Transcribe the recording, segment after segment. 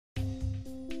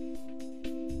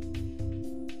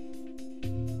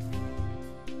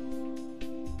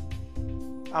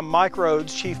I'm Mike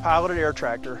Rhodes, Chief Pilot at Air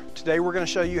Tractor. Today we're going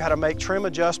to show you how to make trim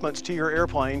adjustments to your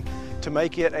airplane to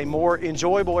make it a more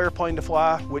enjoyable airplane to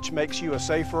fly, which makes you a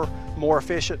safer, more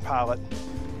efficient pilot.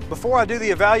 Before I do the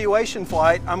evaluation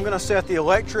flight, I'm going to set the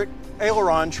electric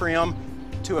aileron trim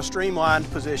to a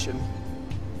streamlined position.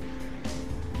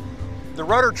 The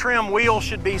rudder trim wheel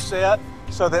should be set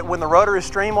so that when the rudder is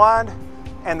streamlined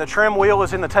and the trim wheel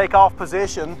is in the takeoff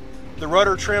position, the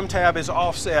rudder trim tab is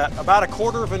offset about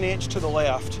 1/4 of an inch to the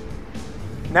left.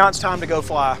 Now it's time to go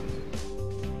fly.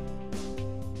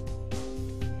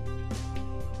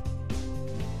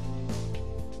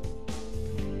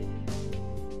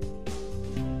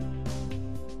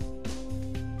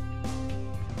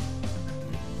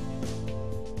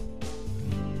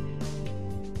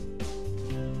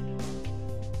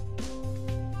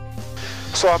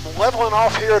 So I'm leveling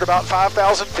off here at about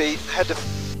 5,000 feet. Had to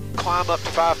climb up to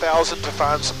 5,000 to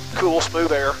find some cool,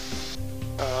 smooth air.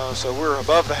 So we're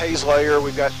above the haze layer.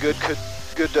 We've got good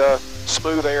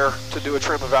smooth air to do a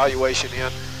trim evaluation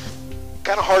in.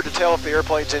 Kind of hard to tell if the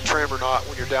airplane's in trim or not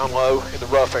when you're down low in the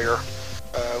rough air.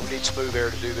 We need smooth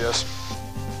air to do this.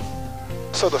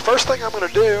 So the first thing I'm going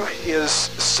to do is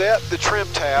set the trim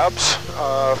tabs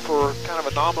for kind of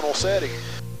a nominal setting.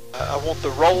 I want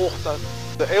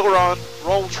the aileron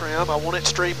roll trim, I want it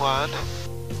streamlined,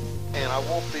 and I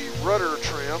want the rudder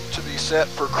trim to be set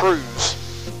for cruise.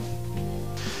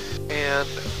 And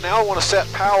now I want to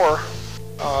set power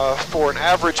for an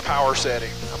average power setting.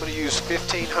 I'm going to use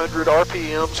 1,500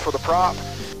 RPMs for the prop,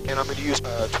 and I'm going to use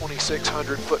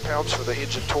 2,600 foot-pounds for the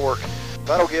engine torque.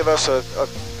 That'll give us a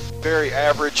very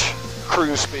average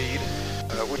cruise speed,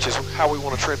 which is how we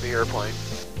want to trim the airplane.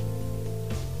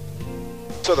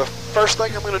 So the first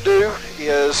thing I'm going to do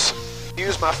is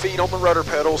use my feet on the rudder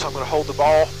pedals. I'm going to hold the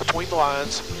ball between the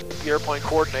lines, keep the airplane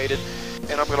coordinated,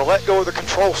 and I'm going to let go of the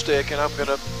control stick, and I'm going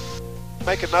to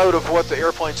make a note of what the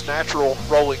airplane's natural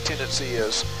rolling tendency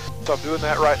is. So I'm doing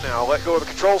that right now. Let go of the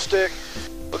control stick.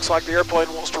 Looks like the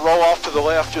airplane wants to roll off to the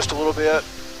left just a little bit,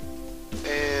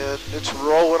 and it's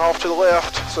rolling off to the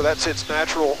left, so that's its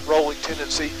natural rolling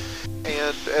tendency.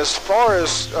 And as far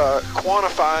as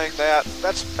quantifying that,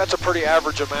 that's a pretty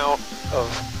average amount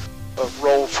of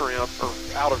roll trim, or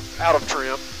out of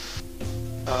trim.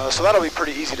 So that'll be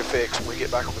pretty easy to fix when we get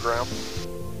back on the ground.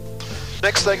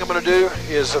 Next thing I'm going to do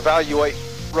is evaluate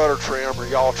rudder trim or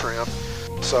yaw trim.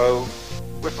 So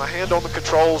with my hand on the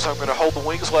controls, I'm going to hold the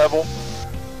wings level,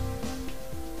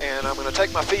 and I'm going to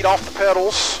take my feet off the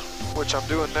pedals, which I'm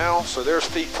doing now. So there's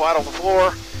feet flat on the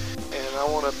floor. And I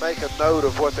want to make a note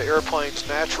of what the airplane's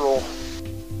natural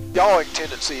yawing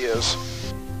tendency is.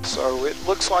 So it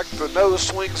looks like the nose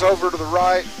swings over to the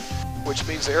right, which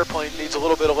means the airplane needs a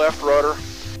little bit of left rudder.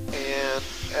 And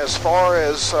as far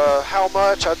as how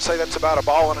much, I'd say that's about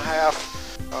 1.5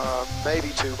 balls, maybe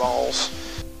 2 balls.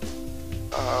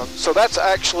 So that's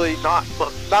actually not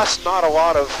a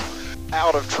lot of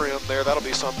out of trim there. That'll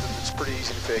be something that's pretty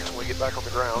easy to fix when we get back on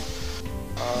the ground.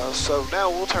 So now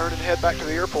we'll turn and head back to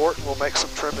the airport, and we'll make some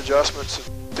trim adjustments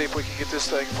and see if we can get this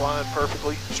thing flying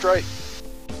perfectly straight.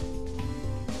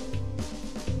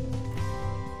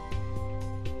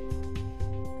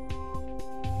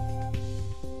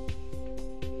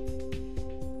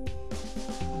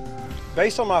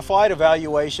 Based on my flight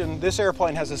evaluation, this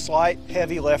airplane has a slight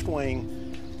heavy left wing.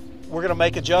 We're going to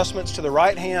make adjustments to the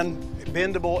right-hand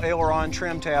bendable aileron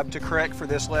trim tab to correct for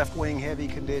this left wing heavy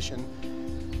condition.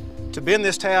 To bend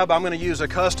this tab, I'm going to use a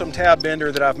custom tab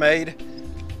bender that I've made.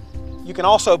 You can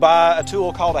also buy a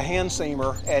tool called a hand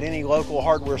seamer at any local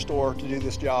hardware store to do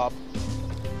this job.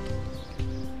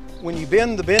 When you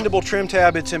bend the bendable trim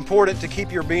tab, it's important to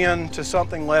keep your bend to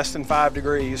something less than 5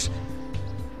 degrees.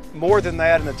 More than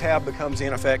that and the tab becomes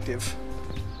ineffective.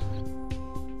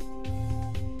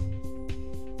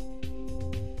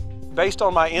 Based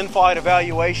on my in-flight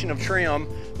evaluation of trim,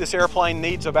 this airplane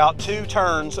needs about 2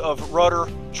 turns of rudder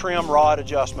trim rod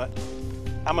adjustment.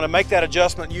 I'm going to make that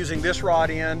adjustment using this rod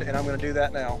end, and I'm going to do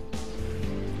that now.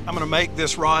 I'm going to make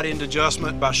this rod end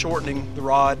adjustment by shortening the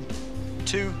rod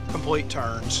 2 complete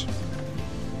turns.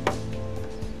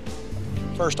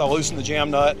 First, I'll loosen the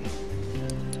jam nut.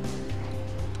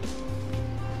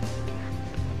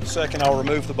 Second, I'll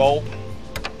remove the bolt.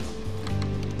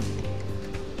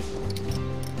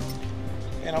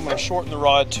 And I'm going to shorten the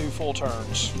rod 2 full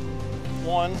turns.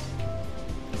 1,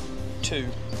 2,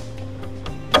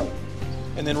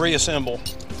 and then reassemble.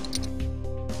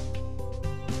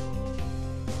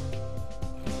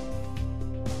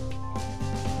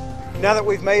 Now that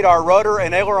we've made our rudder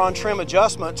and aileron trim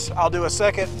adjustments, I'll do a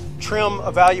second trim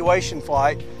evaluation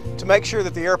flight to make sure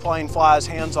that the airplane flies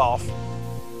hands off.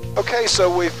 Okay, so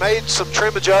we've made some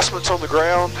trim adjustments on the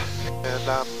ground, and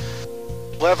I'm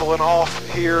leveling off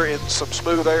here in some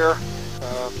smooth air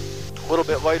a little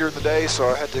bit later in the day, so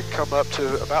I had to come up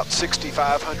to about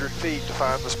 6,500 feet to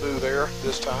find the smooth air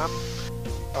this time.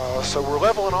 So we're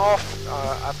leveling off.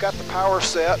 I've got the power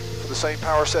set for the same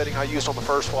power setting I used on the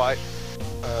first flight,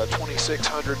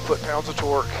 2,600 foot-pounds of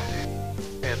torque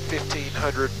and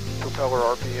 1,500 propeller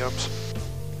RPMs.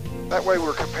 That way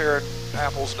we're comparing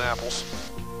apples and apples.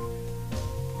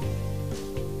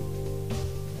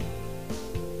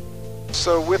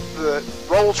 So with the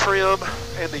roll trim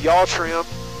and the yaw trim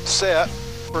set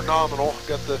for nominal, I've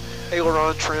got the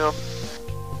aileron trim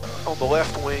on the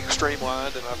left wing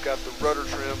streamlined, and I've got the rudder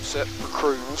trim set for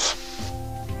cruise.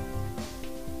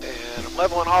 And I'm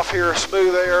leveling off here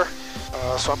smooth air,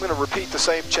 so I'm going to repeat the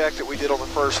same check that we did on the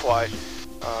first flight.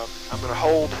 I'm going to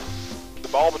hold the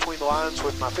ball between the lines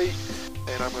with my feet,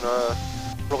 and I'm going to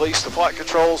release the flight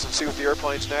controls and see what the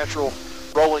airplane's natural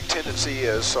rolling tendency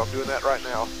is. So I'm doing that right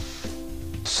now.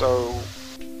 So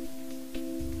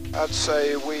I'd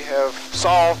say we have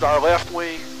solved our left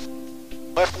wing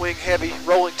heavy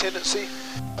rolling tendency.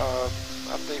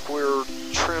 I think we're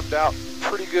trimmed out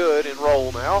pretty good in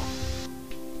roll now.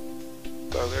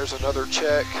 So there's another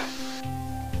check.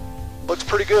 Looks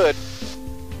pretty good.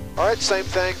 All right, same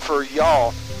thing for yaw.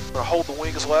 I'm gonna hold the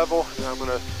wings level, and I'm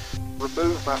gonna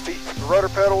remove my feet from the rudder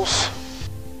pedals,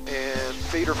 and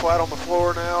feet are flat on the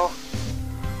floor now.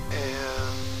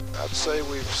 And I'd say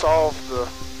we've solved the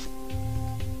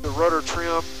rudder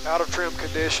trim out of trim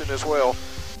condition as well.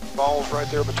 Ball's right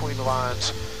there between the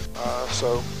lines.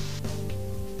 So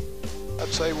I'd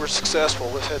say we're successful.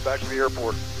 Let's head back to the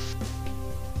airport.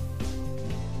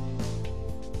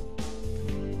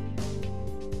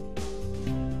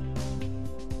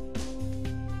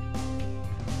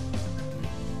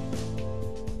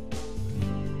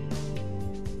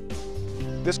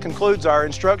 This concludes our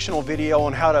instructional video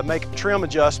on how to make trim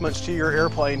adjustments to your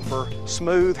airplane for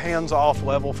smooth, hands-off,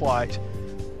 level flight.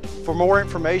 For more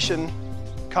information,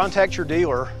 contact your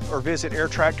dealer or visit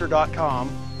airtractor.com.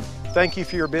 Thank you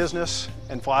for your business,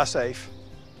 and fly safe.